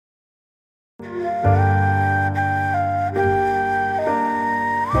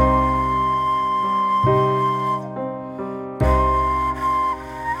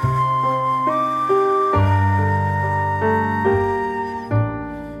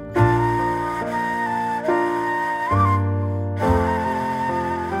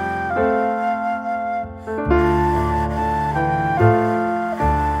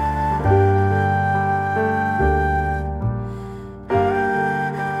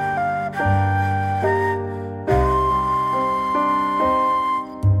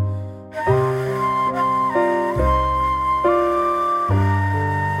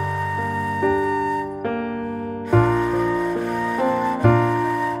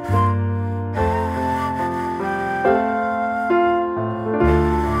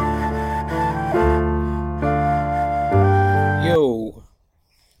Yo,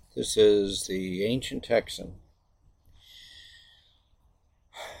 this is the Ancient Texan.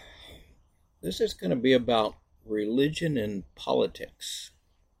 This is going to be about religion and politics.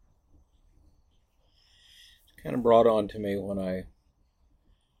 It's kind of brought on to me when I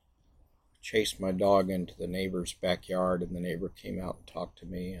chased my dog into the neighbor's backyard, and the neighbor came out and talked to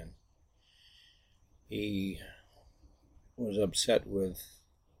me, and he was upset with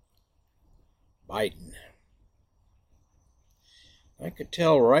Biden. I could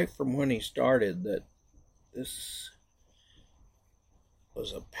tell right from when he started that this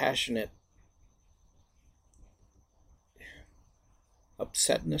was a passionate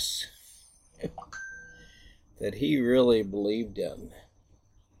upsetness that he really believed in.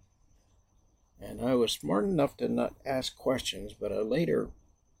 And I was smart enough to not ask questions, but I later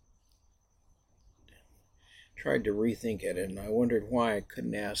tried to rethink it, and I wondered why I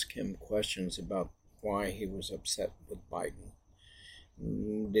couldn't ask him questions about why he was upset with Biden.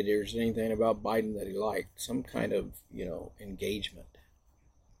 Did there's anything about Biden that he liked? Some kind of, engagement.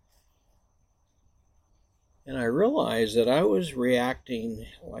 And I realized that I was reacting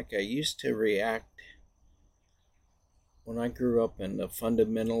like I used to react when I grew up in the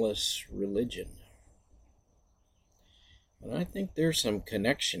fundamentalist religion. And I think there's some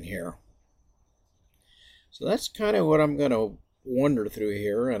connection here. So that's kind of what I'm going to wander through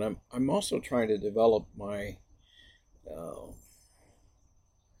here. And I'm also trying to develop my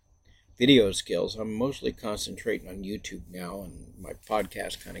video skills. I'm mostly concentrating on YouTube now, and my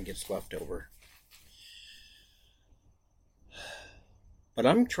podcast kind of gets left over. But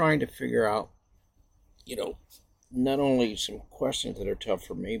I'm trying to figure out, not only some questions that are tough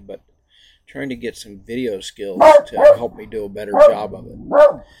for me, but trying to get some video skills to help me do a better job of it.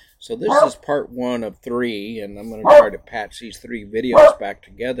 So this is part 1 of 3, and I'm going to try to patch these 3 videos back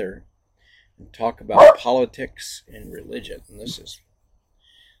together and talk about politics and religion. And this is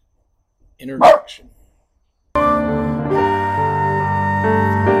introduction.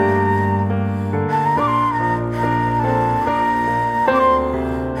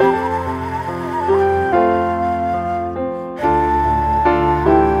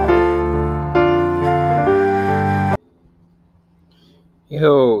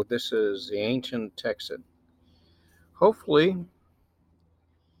 Yo, this is the Ancient Texan. Hopefully,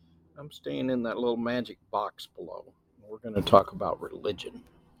 I'm staying in that little magic box below. We're going to talk about religion.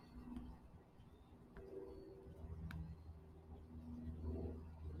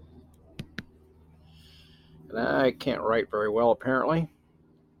 And I can't write very well, apparently.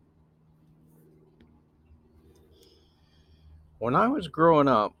 When I was growing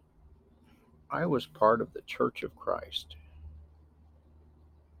up, I was part of the Church of Christ.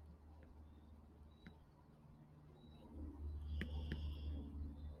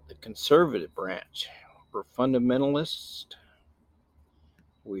 The conservative branch were fundamentalists.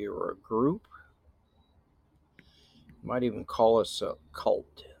 We were a group. You might even call us a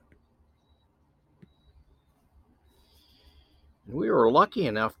cult. And we were lucky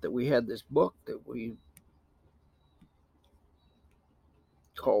enough that we had this book that we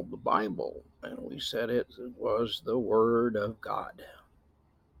called the Bible, and we said it was the Word of God.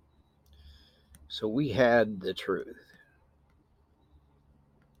 So we had the truth.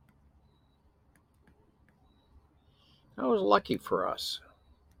 That was lucky for us.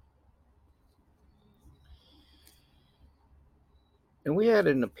 And we had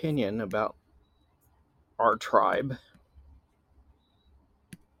an opinion about our tribe.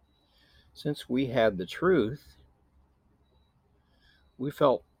 Since we had the truth, we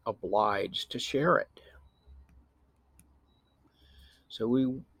felt obliged to share it. So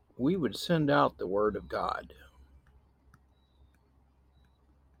we would send out the Word of God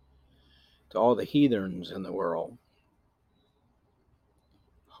to all the heathens in the world,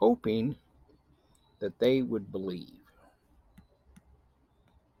 hoping that they would believe.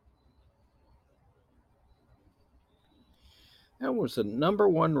 That was the number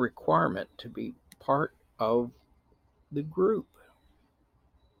one requirement to be part of the group.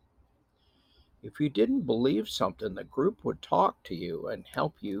 If you didn't believe something, the group would talk to you and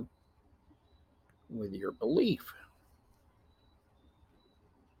help you with your belief.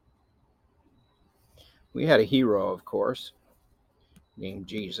 We had a hero, of course, named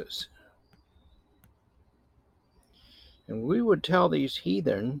Jesus. And we would tell these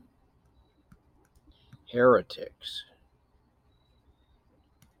heathen heretics.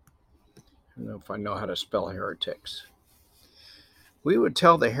 I don't know if I know how to spell heretics. We would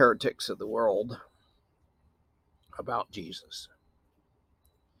tell the heretics of the world about Jesus.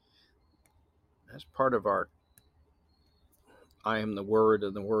 That's part of our I am the Word,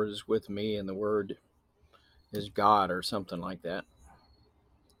 and the Word is with me, and the Word is God, or something like that.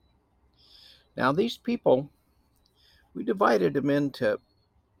 Now, these people, we divided them into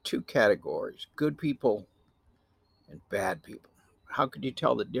two categories, good people and bad people. How could you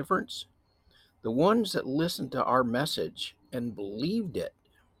tell the difference? The ones that listened to our message and believed it,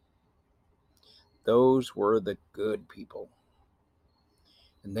 those were the good people.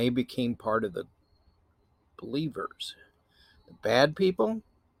 And they became part of the believers. The bad people,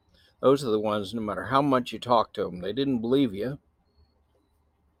 those are the ones, no matter how much you talk to them, they didn't believe you.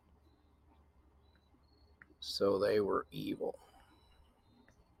 So they were evil.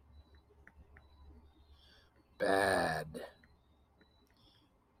 Bad.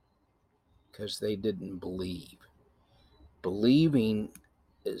 Because they didn't believe. Believing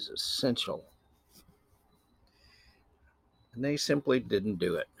is essential. And they simply didn't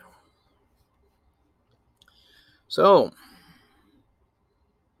do it. So,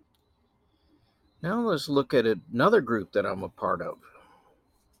 now let's look at another group that I'm a part of.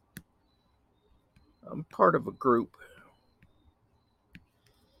 I'm part of a group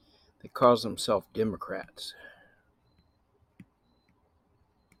that calls themselves Democrats.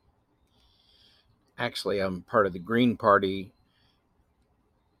 Actually, I'm part of the Green Party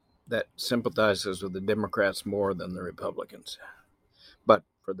that sympathizes with the Democrats more than the Republicans. But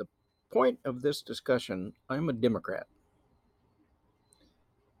for the point of this discussion, I'm a Democrat.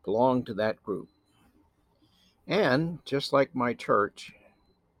 Belong to that group. And just like my church,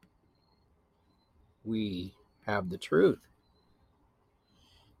 we have the truth.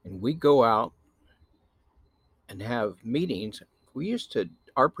 And we go out and have meetings.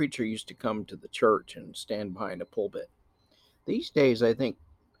 Our preacher used to come to the church and stand behind a pulpit. These days, I think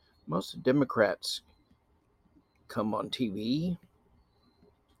most of the Democrats come on TV,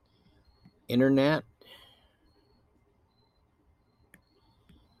 internet,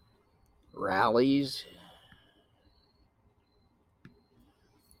 rallies,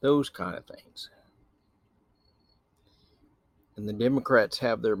 those kind of things. And the Democrats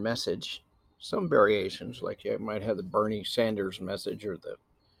have their message, some variations, like you might have the Bernie Sanders message or the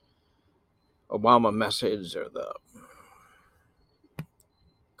Obama message or the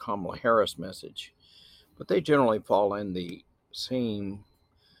Kamala Harris message. But they generally fall in the same,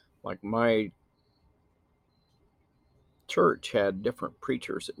 like my church had different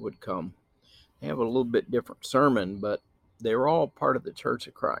preachers that would come. They have a little bit different sermon, but they were all part of the Church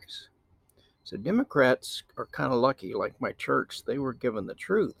of Christ. So Democrats are kind of lucky, like my church, they were given the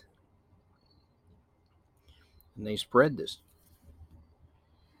truth. And they spread this.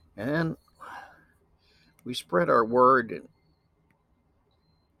 And we spread our word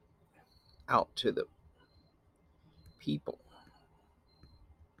out to the people.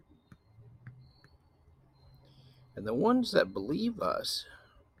 And the ones that believe us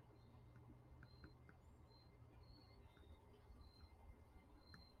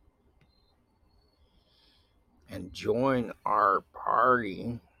and join our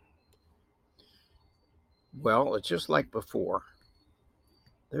party, well, it's just like before.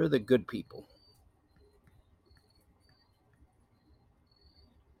 They're the good people.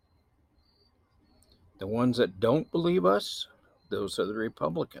 The ones that don't believe us, those are the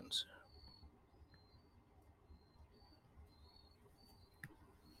Republicans.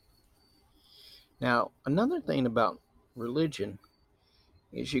 Now, another thing about religion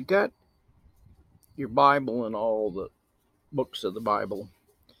is you got your Bible and all the books of the Bible,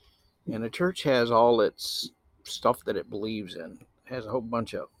 and the church has all its stuff that it believes in. It has a whole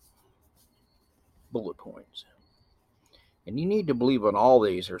bunch of bullet points. And you need to believe in all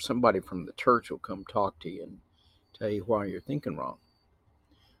these, or somebody from the church will come talk to you and tell you why you're thinking wrong.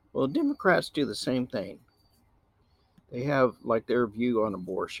 Well, Democrats do the same thing. They have like their view on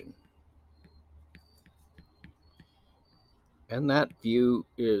abortion. And that view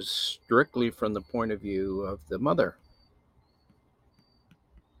is strictly from the point of view of the mother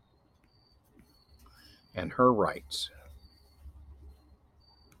and her rights.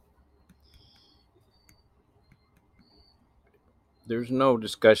 there's no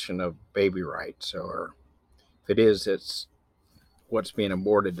discussion of baby rights, or if it is, it's what's being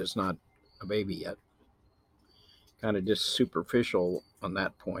aborted is not a baby yet. Kind of just superficial on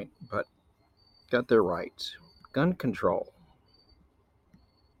that point, but got their rights. Gun control.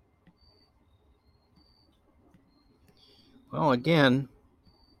 Well, again,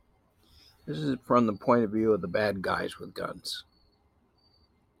 this is from the point of view of the bad guys with guns.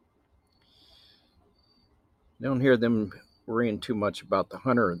 You don't hear them worrying too much about the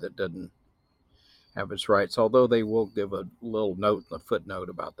hunter that doesn't have his rights, although they will give a little note in the footnote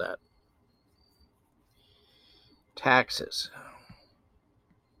about that. Taxes.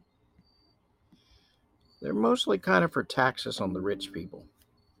 They're mostly kind of for taxes on the rich people.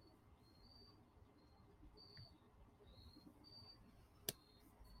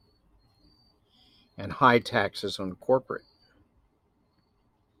 And high taxes on corporate.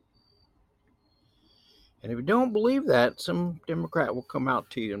 And if you don't believe that, some Democrat will come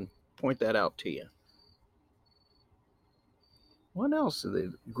out to you and point that out to you. What else is it?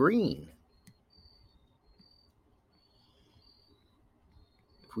 Green.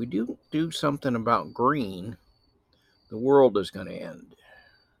 If we do something about green, the world is going to end.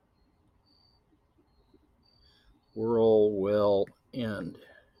 World will end.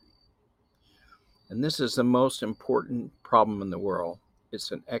 And this is the most important problem in the world.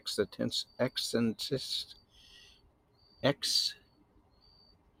 It's an existential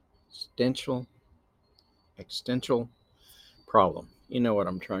problem. You know what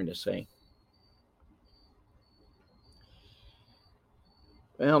I'm trying to say.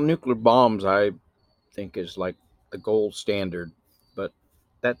 Well, nuclear bombs, I think, is like the gold standard, but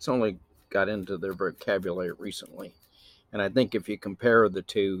that's only got into their vocabulary recently. And I think if you compare the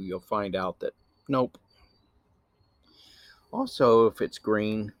two, you'll find out that nope. Also, if it's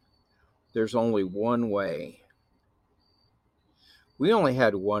green, there's only one way. We only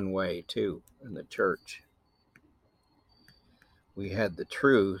had one way, too, in the church. We had the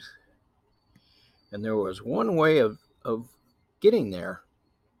truth, and there was one way of getting there.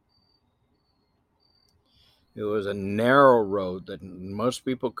 It was a narrow road that most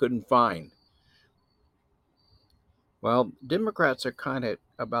people couldn't find. Well, Democrats are kind of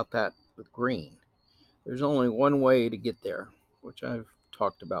about that with green. There's only one way to get there, which I've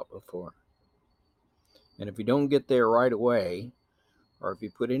talked about before. And if you don't get there right away, or if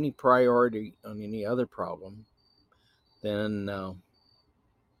you put any priority on any other problem, then,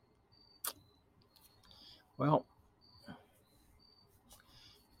 well,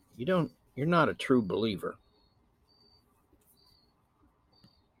 you're not a true believer.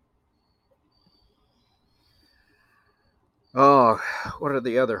 Oh, what are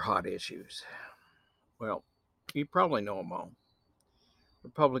the other hot issues? Well, you probably know them all.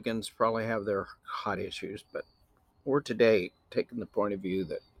 Republicans probably have their hot issues, but we're today taking the point of view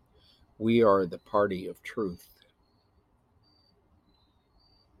that we are the party of truth.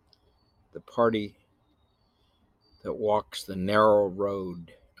 The party that walks the narrow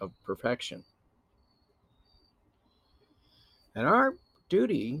road of perfection. And our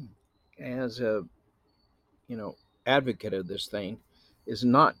duty as a, advocate of this thing is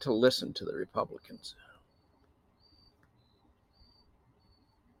not to listen to the Republicans.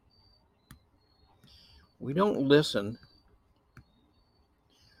 We don't listen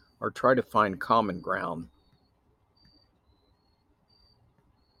or try to find common ground.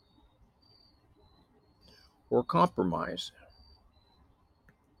 Or compromise.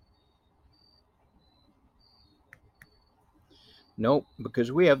 Nope,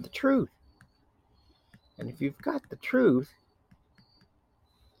 because we have the truth. And if you've got the truth,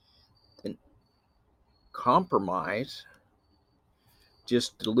 then compromise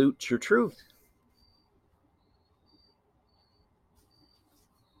just dilutes your truth.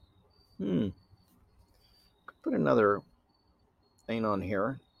 Put another thing on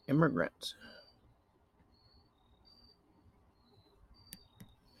here. Immigrants.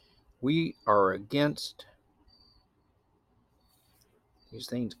 We are against these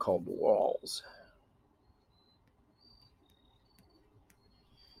things called walls.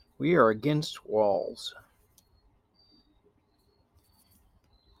 We are against walls.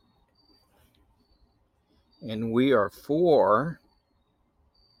 And we are for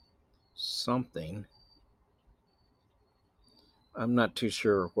something. I'm not too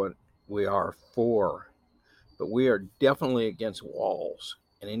sure what we are for, but we are definitely against walls.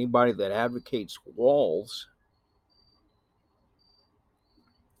 And anybody that advocates walls,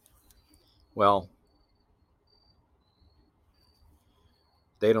 well,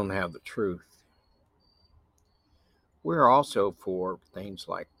 they don't have the truth. We're also for things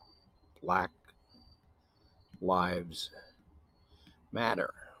like Black Lives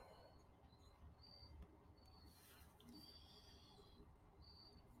matter.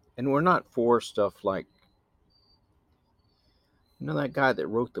 And we're not for stuff like, you know, that guy that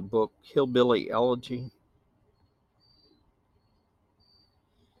wrote the book Hillbilly Elegy?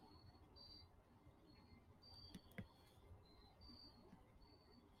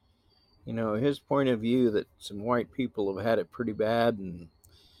 You know, his point of view that some white people have had it pretty bad and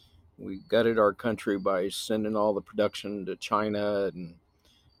we gutted our country by sending all the production to China and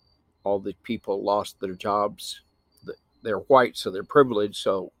all the people lost their jobs. They're white, so they're privileged,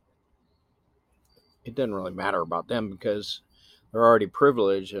 so it doesn't really matter about them because they're already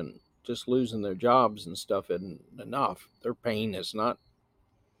privileged, and just losing their jobs and stuff isn't enough. Their pain is not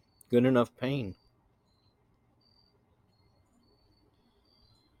good enough pain.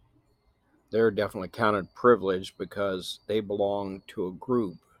 They're definitely counted privileged because they belong to a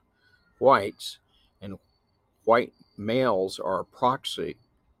group, whites, and white males are a proxy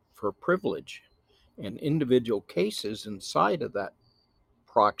for privilege, and individual cases inside of that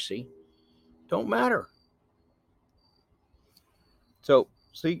proxy don't matter. So,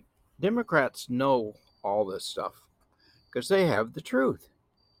 see, Democrats know all this stuff because they have the truth.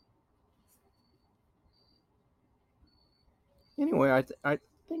 Anyway, I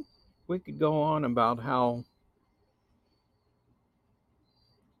think we could go on about how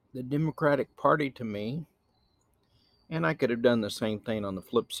the Democratic Party, to me, and I could have done the same thing on the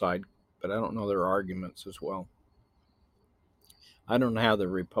flip side, but I don't know their arguments as well. I don't have the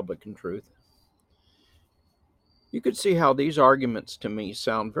Republican truth. You could see how these arguments to me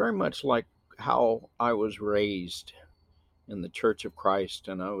sound very much like how I was raised in the Church of Christ,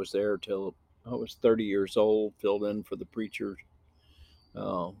 and I was there till I was 30 years old, filled in for the preacher.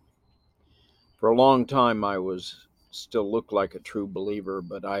 Uh, for a long time, I was still looked like a true believer,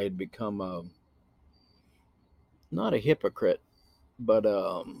 but I had become not a hypocrite, but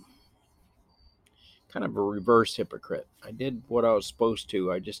kind of a reverse hypocrite. I did what I was supposed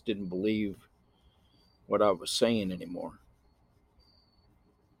to. I just didn't believe what I was saying anymore.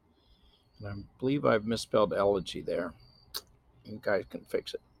 And I believe I've misspelled elegy there. You guys can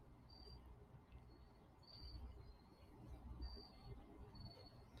fix it.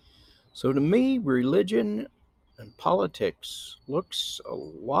 So to me, religion and politics looks a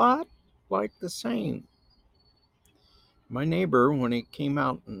lot like the same. My neighbor, when he came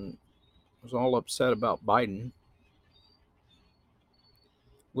out and was all upset about Biden,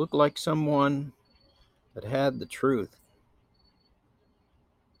 looked like someone that had the truth.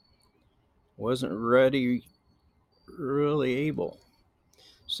 Wasn't really able.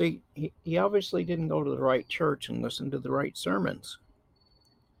 See, he obviously didn't go to the right church and listen to the right sermons,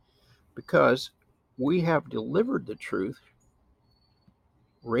 because we have delivered the truth.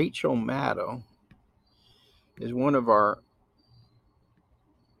 Rachel Maddow is one of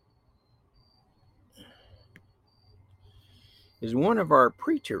our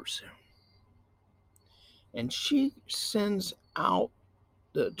preachers, and she sends out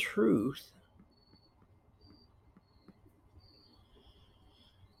the truth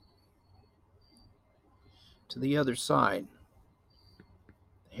to the other side,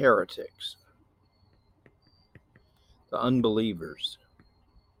 heretics, the unbelievers.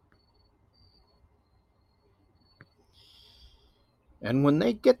 And when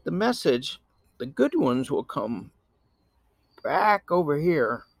they get the message, the good ones will come back over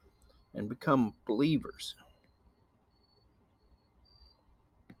here and become believers.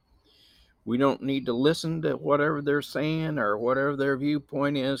 We don't need to listen to whatever they're saying or whatever their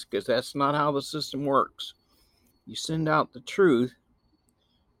viewpoint is, because that's not how the system works. You send out the truth,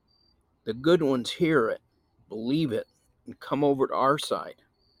 the good ones hear it, believe it, and come over to our side.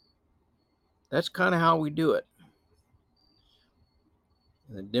 That's kind of how we do it.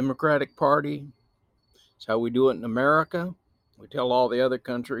 In the Democratic Party, it's how we do it in America. We tell all the other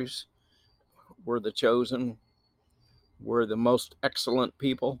countries we're the chosen, we're the most excellent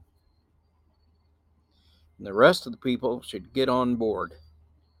people, and the rest of the people should get on board.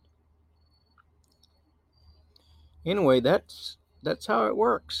 Anyway, that's how it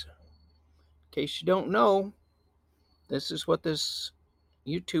works. In case you don't know, this is what this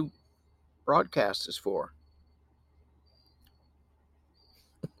YouTube broadcast is for.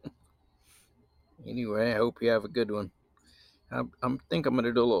 Anyway, I hope you have a good one. I think I'm going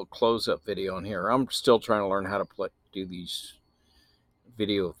to do a little close-up video on here. I'm still trying to learn how to do these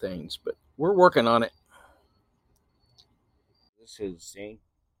video things, but we're working on it. This is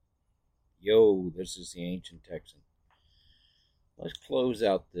the Ancient Texan. Let's close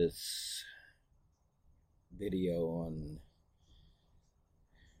out this video on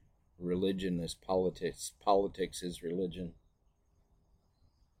religion as politics. Politics is religion.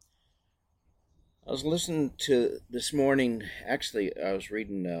 I was listening to this morning. Actually, I was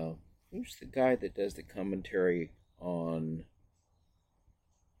reading. Who's the guy that does the commentary on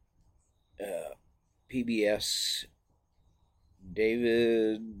PBS?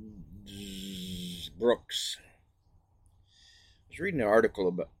 David Brooks. I was reading an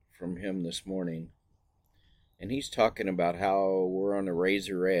article from him this morning, and he's talking about how we're on a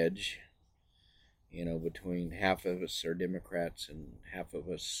razor edge. Between half of us are Democrats and half of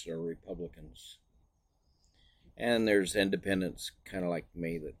us are Republicans. And there's independents kind of like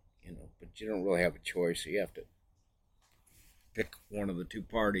me that, but you don't really have a choice. So you have to pick one of the two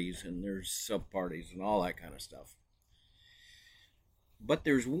parties, and there's sub-parties and all that kind of stuff. But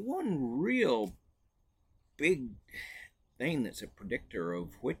there's one real big thing that's a predictor of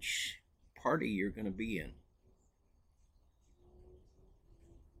which party you're going to be in.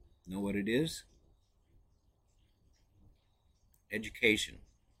 Know what it is? Education.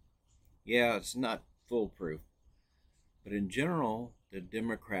 Yeah, it's not foolproof. But in general, the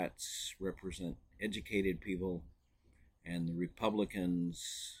Democrats represent educated people, and the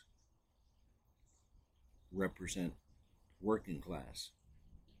Republicans represent working class.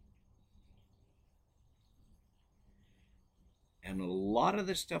 And a lot of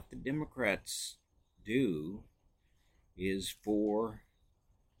the stuff the Democrats do is for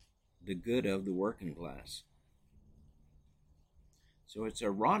the good of the working class. So it's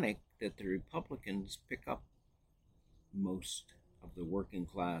ironic that the Republicans pick up most of the working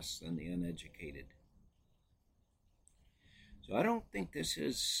class and the uneducated. So I don't think this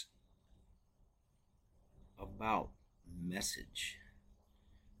is about message.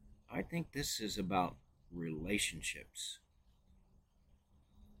 I think this is about relationships.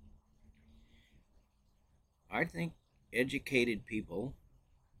 I think educated people,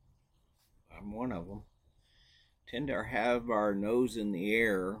 I'm one of them, tend to have our nose in the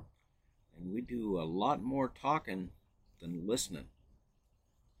air, and we do a lot more talking than listening.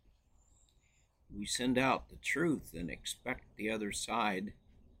 We send out the truth and expect the other side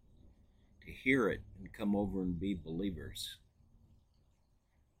to hear it and come over and be believers.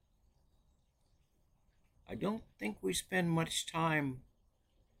 I don't think we spend much time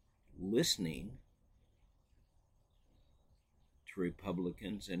listening to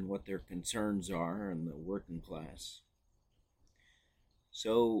Republicans and what their concerns are and the working class.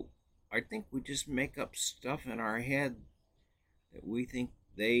 So I think we just make up stuff in our head that we think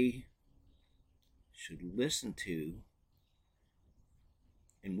they should listen to,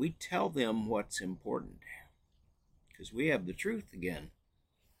 and we tell them what's important because we have the truth again.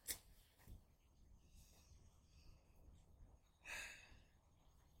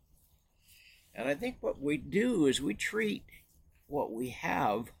 And I think what we do is we treat what we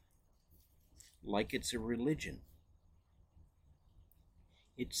have like it's a religion.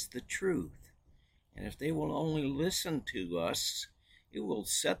 It's the truth. And if they will only listen to us, it will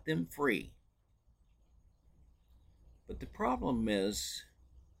set them free. But the problem is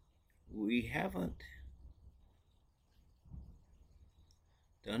we haven't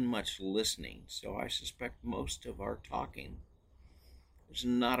done much listening. So I suspect most of our talking is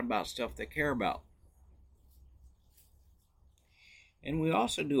not about stuff they care about. And we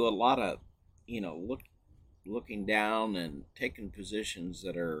also do a lot of, looking down and taking positions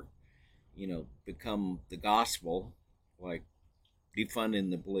that are, become the gospel, like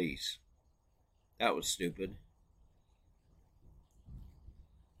defunding the police. That was stupid.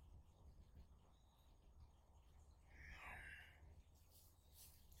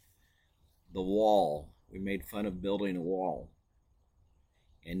 The wall. We made fun of building a wall.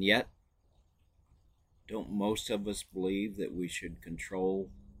 And yet, don't most of us believe that we should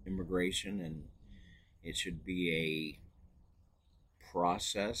control immigration and it should be a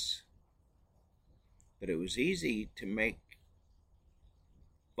process? But it was easy to make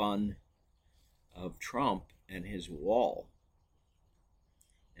fun of Trump and his wall.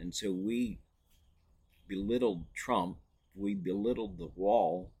 And so we belittled Trump, we belittled the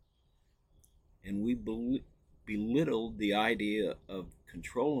wall, and we belittled the idea of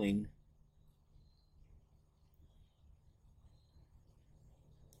controlling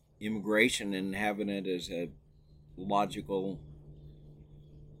immigration and having it as a logical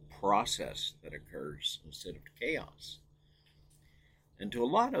process that occurs instead of chaos. And to a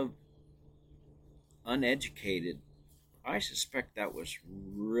lot of uneducated, I suspect that was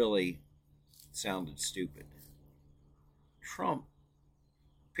really sounded stupid. Trump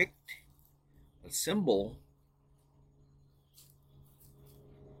picked a symbol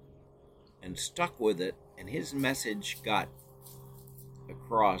and stuck with it, and his message got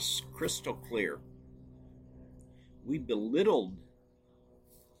across crystal clear. We belittled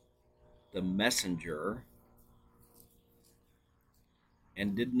the messenger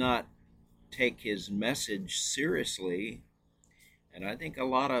and did not take his message seriously. And I think a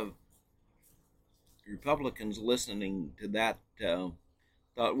lot of Republicans listening to that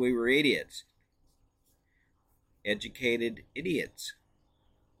thought we were idiots, educated idiots.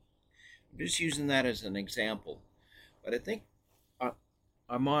 I'm just using that as an example. But I think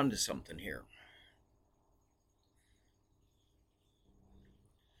I'm on to something here.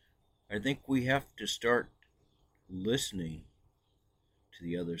 I think we have to start listening to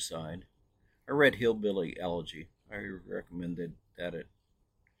the other side. I read Hillbilly Elegy. I recommended that at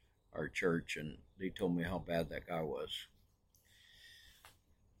our church, and they told me how bad that guy was.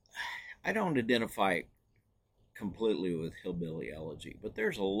 I don't identify completely with Hillbilly Elegy, but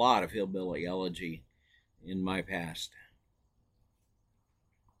there's a lot of Hillbilly Elegy in my past.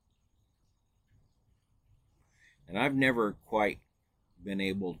 And I've never quite been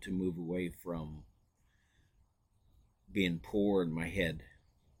able to move away from being poor in my head.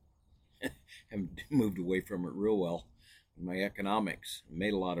 Haven't moved away from it real well in my economics.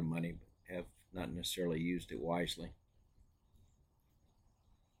 Made a lot of money, but have not necessarily used it wisely.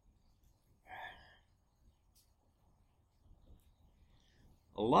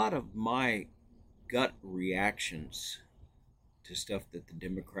 A lot of my gut reactions to stuff that the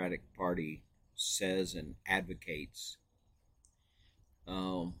Democratic Party says and advocates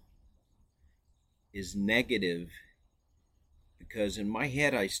is negative, because in my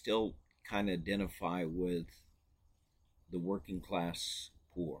head I still kind of identify with the working class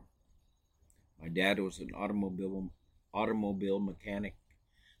poor. My dad was an automobile mechanic.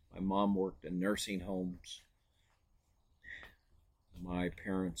 My mom worked in nursing homes. My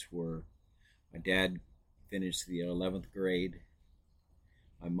dad finished the 11th grade.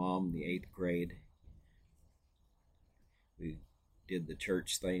 My mom, the 8th grade. We did the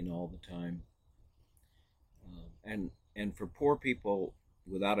church thing all the time. And for poor people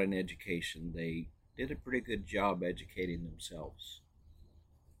without an education, they did a pretty good job educating themselves.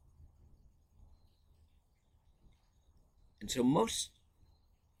 And so most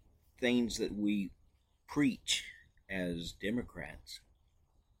things that we preach as Democrats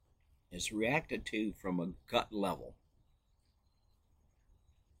is reacted to from a gut level.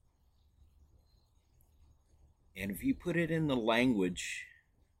 And if you put it in the language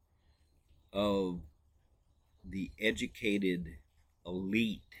of the educated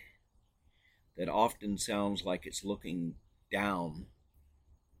elite, that often sounds like it's looking down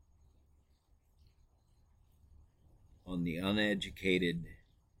on the uneducated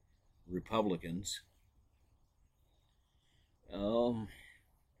Republicans,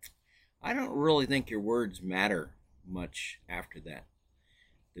 I don't really think your words matter much after that.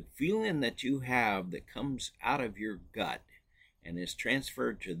 The feeling that you have that comes out of your gut and is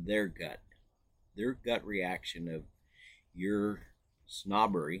transferred to their gut reaction of your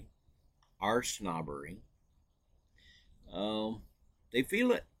snobbery, our snobbery, they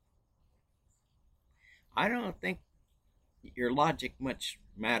feel it. I don't think your logic much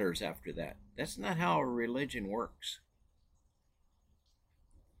matters after that. That's not how a religion works.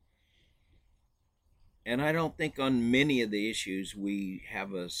 And I don't think on many of the issues we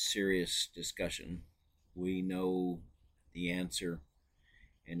have a serious discussion. We know the answer,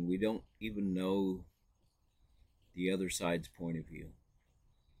 and we don't even know the other side's point of view.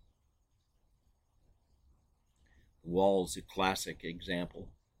 The wall is a classic example.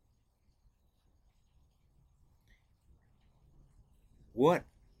 What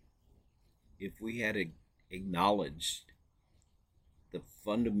if we had acknowledged the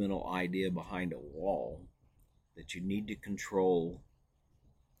fundamental idea behind a wall, that you need to control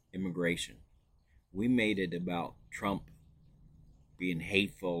immigration? We made it about Trump being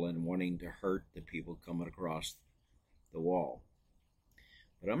hateful and wanting to hurt the people coming across the wall.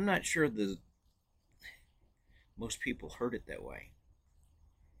 But I'm not sure most people heard it that way.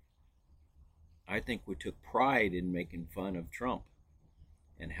 I think we took pride in making fun of Trump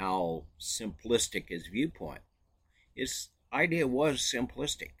and how simplistic his viewpoint. His idea was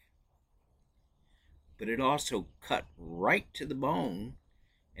simplistic, but it also cut right to the bone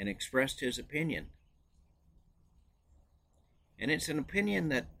and expressed his opinion. And it's an opinion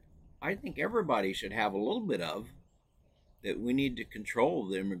that I think everybody should have a little bit of, that we need to control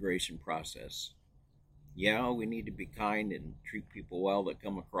the immigration process. Yeah, we need to be kind and treat people well that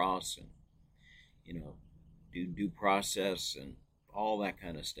come across, and, do due process and all that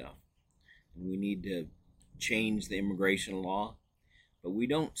kind of stuff. And we need to change the immigration law, but we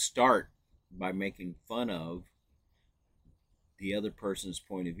don't start by making fun of the other person's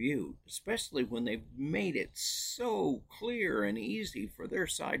point of view, especially when they've made it so clear and easy for their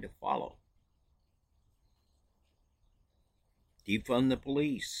side to follow. Defund the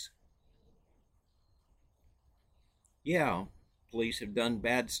police. Yeah, police have done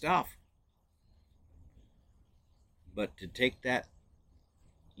bad stuff. But to take that,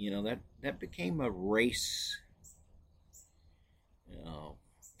 that became a race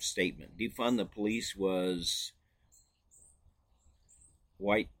statement. Defund the police was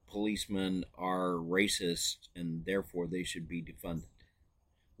white policemen are racist and therefore they should be defunded.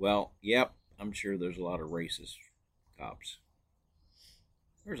 Well, yep, I'm sure there's a lot of racist cops.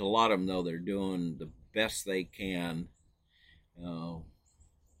 There's a lot of them, though, that are doing the best they can, and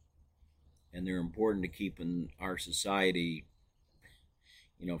they're important to keeping our society,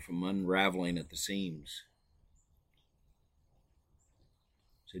 from unraveling at the seams.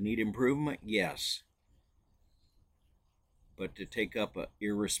 So need improvement? Yes. But to take up an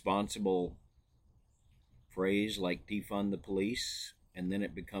irresponsible phrase like defund the police and then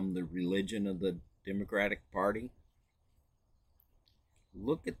it become the religion of the Democratic Party?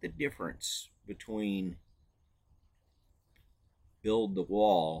 Look at the difference between build the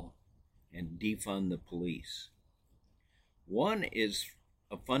wall and defund the police. One is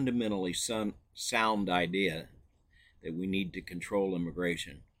a fundamentally sound idea that we need to control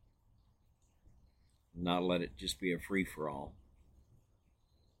immigration, not let it just be a free-for-all.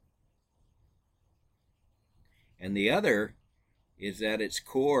 And the other is at its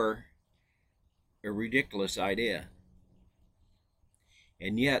core a ridiculous idea.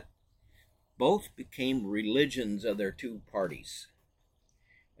 And yet, both became religions of their two parties.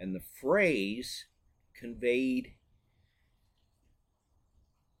 And the phrase conveyed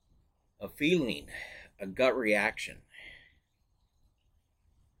a feeling, a gut reaction.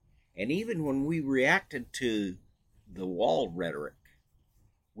 And even when we reacted to the wall rhetoric,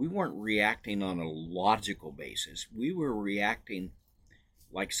 we weren't reacting on a logical basis. We were reacting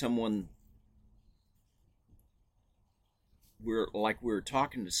like someone, we were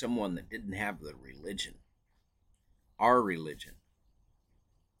talking to someone that didn't have the religion, our religion.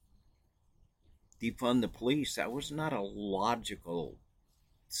 Defund the police, that was not a logical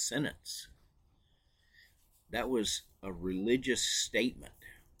sentence. That was a religious statement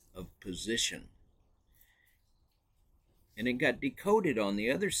of position. And it got decoded on the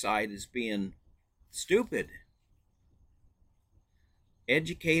other side as being stupid.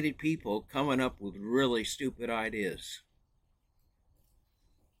 Educated people coming up with really stupid ideas.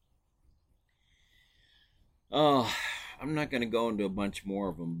 Oh, I'm not going to go into a bunch more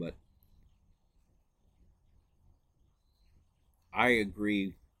of them, but I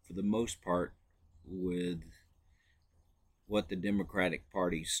agree for the most part with what the Democratic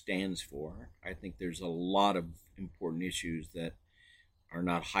Party stands for. I think there's a lot of important issues that are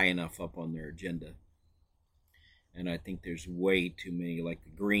not high enough up on their agenda. And I think there's way too many, like the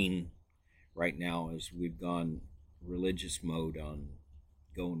Green right now, as we've gone religious mode on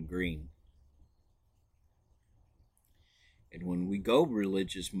going green. And when we go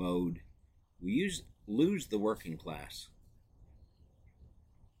religious mode, we lose the working class.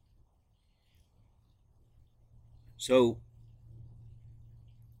 So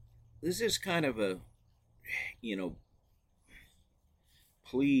this is kind of a,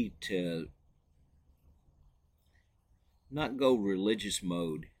 plea to not go religious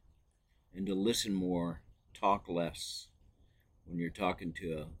mode and to listen more, talk less when you're talking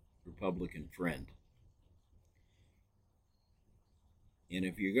to a Republican friend. And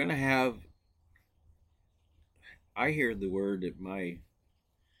if you're going to have, I hear the word at my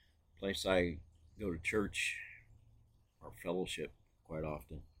place I go to church or fellowship quite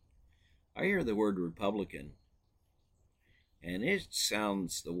often. I hear the word Republican, and it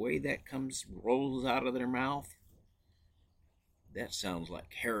sounds, the way that rolls out of their mouth, that sounds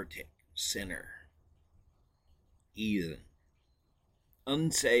like heretic, sinner, heathen,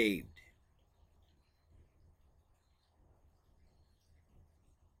 unsaved.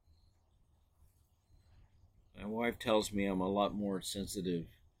 My wife tells me I'm a lot more sensitive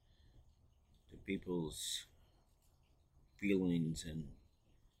to people's feelings and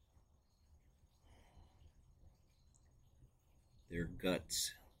their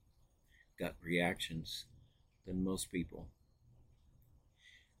gut reactions than most people.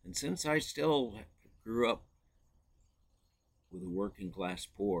 And since I still grew up with a working class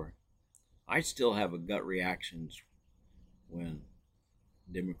poor, I still have a gut reactions when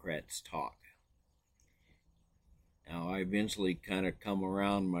Democrats talk. Now, I eventually kind of come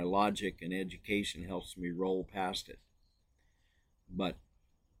around. My logic and education helps me roll past it. But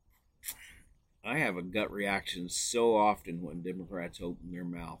I have a gut reaction so often when Democrats open their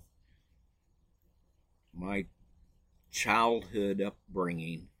mouth. My childhood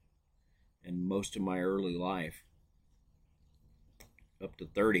upbringing and most of my early life, up to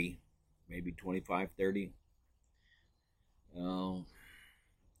 30, maybe 25, 30, was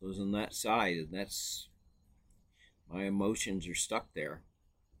on that side, and that's, my emotions are stuck there.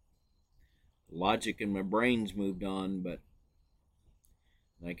 Logic in my brain's moved on, but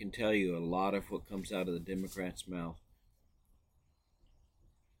I can tell you a lot of what comes out of the Democrats' mouth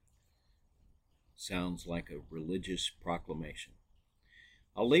sounds like a religious proclamation.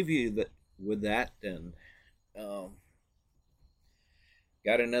 I'll leave you with that then.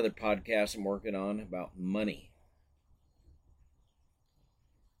 Got another podcast I'm working on about money.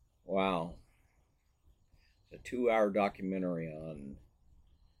 Wow. It's a 2-hour documentary on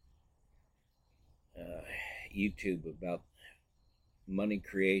YouTube about money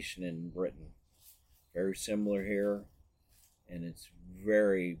creation in Britain. Very similar here, and it's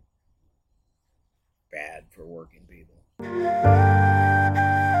very bad for working people. But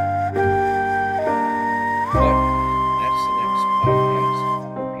that's the next podcast.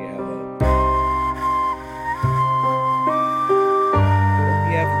 Hope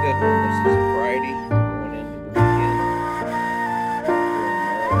you have a good one. This is a Friday, going into the weekend.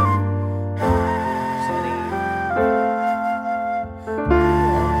 Sunny.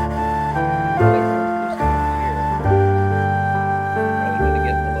 Really warm this time of year. Probably going to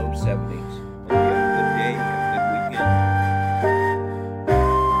get in the low 70s. Hope you have a good day. Have a good weekend.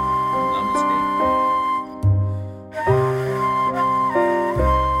 Namaste.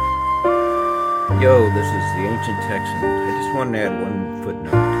 Yo, this is the Ancient Texan. I just wanted to add one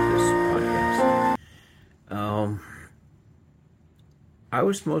footnote to this podcast. I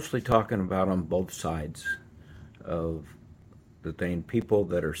was mostly talking about on both sides of the thing, people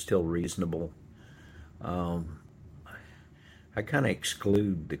that are still reasonable. I kind of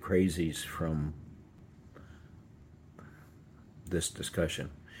exclude the crazies from this discussion.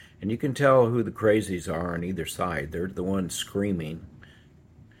 And you can tell who the crazies are on either side. They're the ones screaming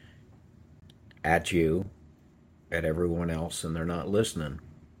at you, at everyone else, and they're not listening.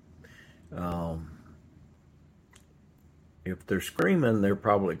 If they're screaming, they're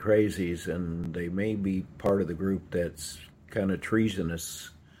probably crazies, and they may be part of the group that's kind of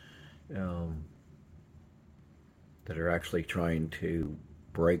treasonous, that are actually trying to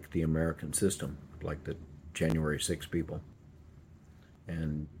break the American system, like the January 6 people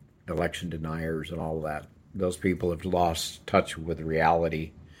and election deniers and all of that. Those people have lost touch with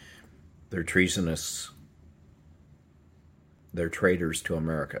reality. They're treasonous. They're traitors to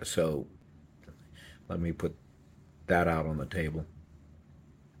America. So let me put that out on the table.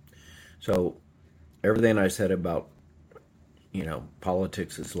 So everything I said about,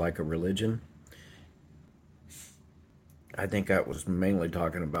 politics is like a religion, I think I was mainly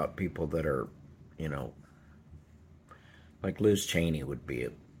talking about people that are, like Liz Cheney would be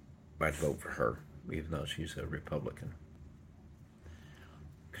I'd vote for her, even though she's a Republican.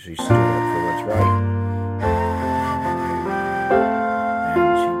 Because she stood up for what's right.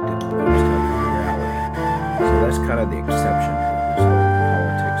 And she didn't lose touch with reality. So that's kind of the exception.